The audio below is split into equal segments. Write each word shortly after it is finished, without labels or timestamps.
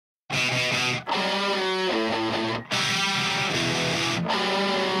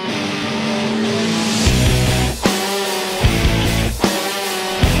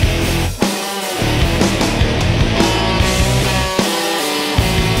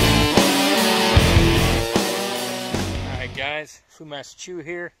guys, Fumasterchu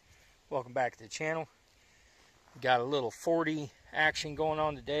here. Welcome back to the channel. Got a little 40 action going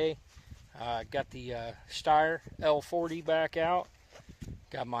on today. Got the Steyr L40 back out.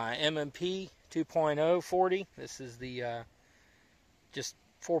 Got my M&P40 40. This is the just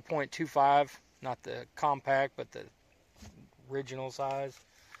 4.25, not the compact, but the original size.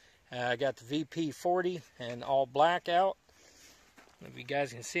 I got the VP40 and all black out. If you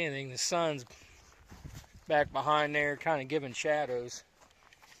guys can see anything, the sun's back behind there, kind of giving shadows.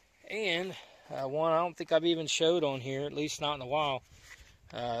 And one I don't think I've even showed on here, at least not in a while.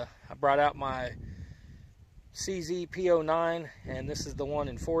 I brought out my P09, and this is the one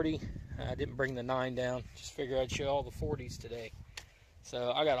in 40. I didn't bring the 9 down, just figured I'd show all the 40s today.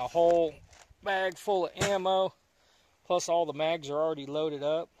 So I got a whole bag full of ammo, plus all the mags are already loaded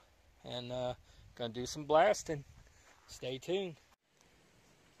up, and gonna do some blasting. Stay tuned.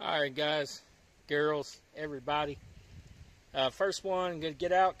 Alright guys, girls, everybody. First one I'm going to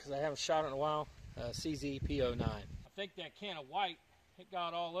get out because I haven't shot it in a while. P09. I think that can of white, it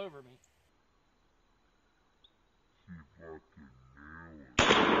got all over me. See if I can nail it.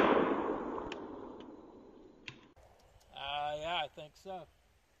 Yeah, I think so.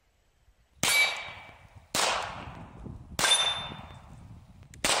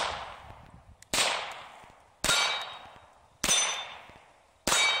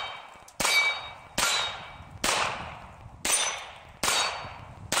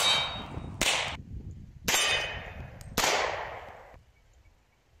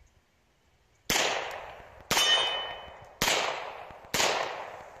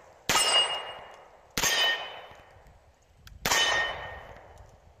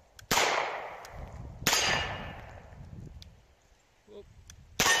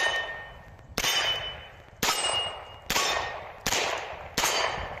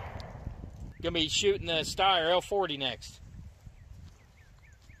 Gonna be shooting the Steyr L40 next.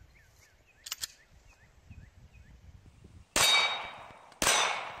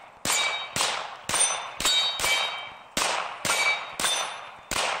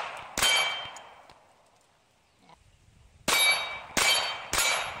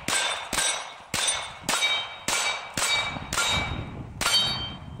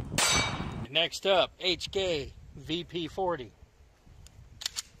 Next up, HKVP40.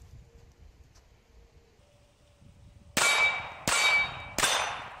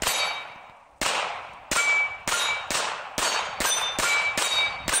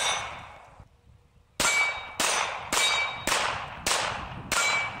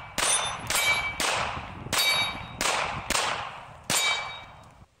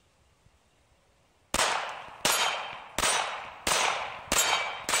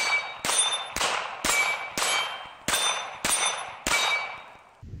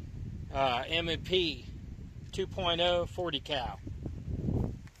 M&P 2.0 40 cal.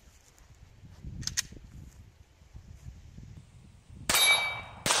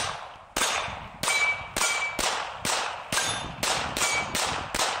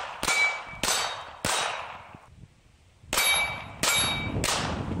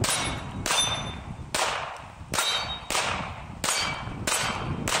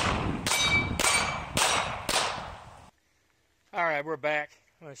 All right, we're back.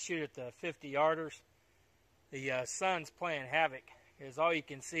 I'm going to shoot at the 50 yarders. The sun's playing havoc, because all you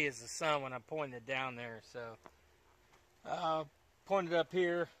can see is the sun when I'm pointing it down there. So point it up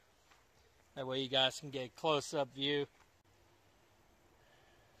here, that way you guys can get a close-up view.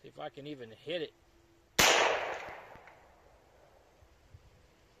 See if I can even hit it.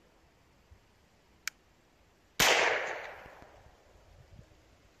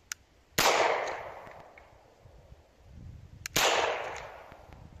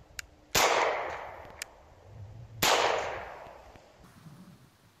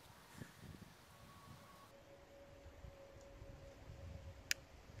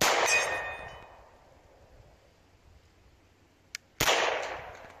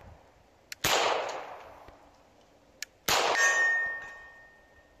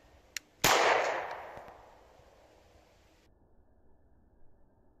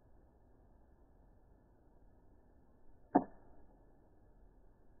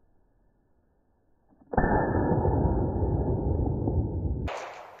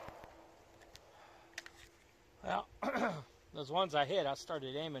 Well, those ones I hit, I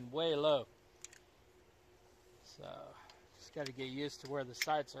started aiming way low. So, just got to get used to where the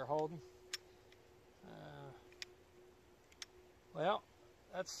sights are holding. Well,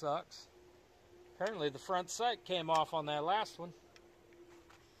 that sucks. Apparently the front sight came off on that last one.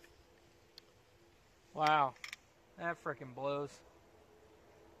 Wow, that frickin' blows.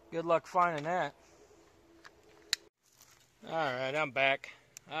 Good luck finding that. Alright, I'm back.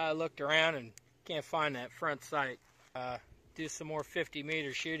 I looked around and can't find that front sight. Do some more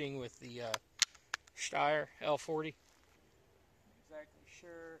 50-meter shooting with the Steyr L40. Not exactly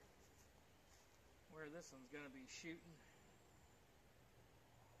sure where this one's going to be shooting.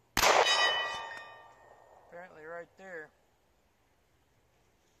 Apparently right there.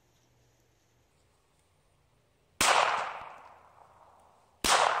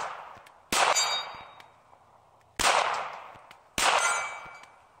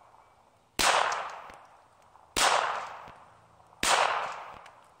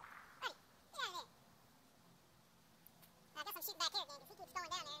 Shooting back here again because he keeps going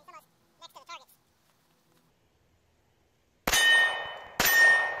down there and it's almost next to the targets.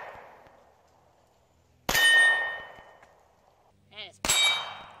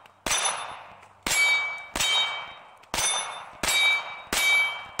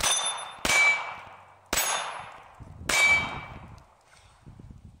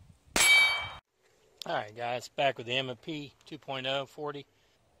 Alright guys, back with the M&P40.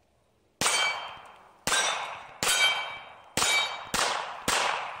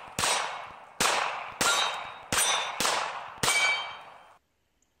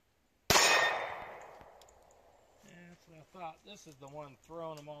 I thought this is the one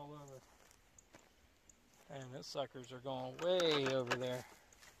throwing them all over. And those suckers are going way over there.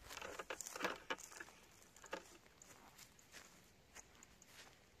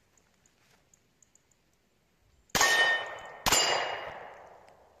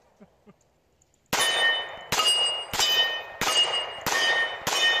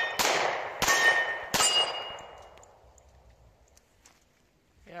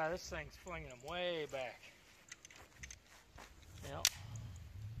 Yeah, this thing's flinging them way back. Yep.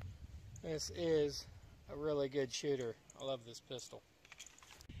 This is a really good shooter. I love this pistol.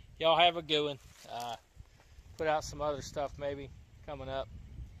 Y'all have a good one. Put out some other stuff maybe coming up.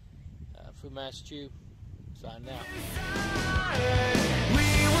 Fumasterchu signing out.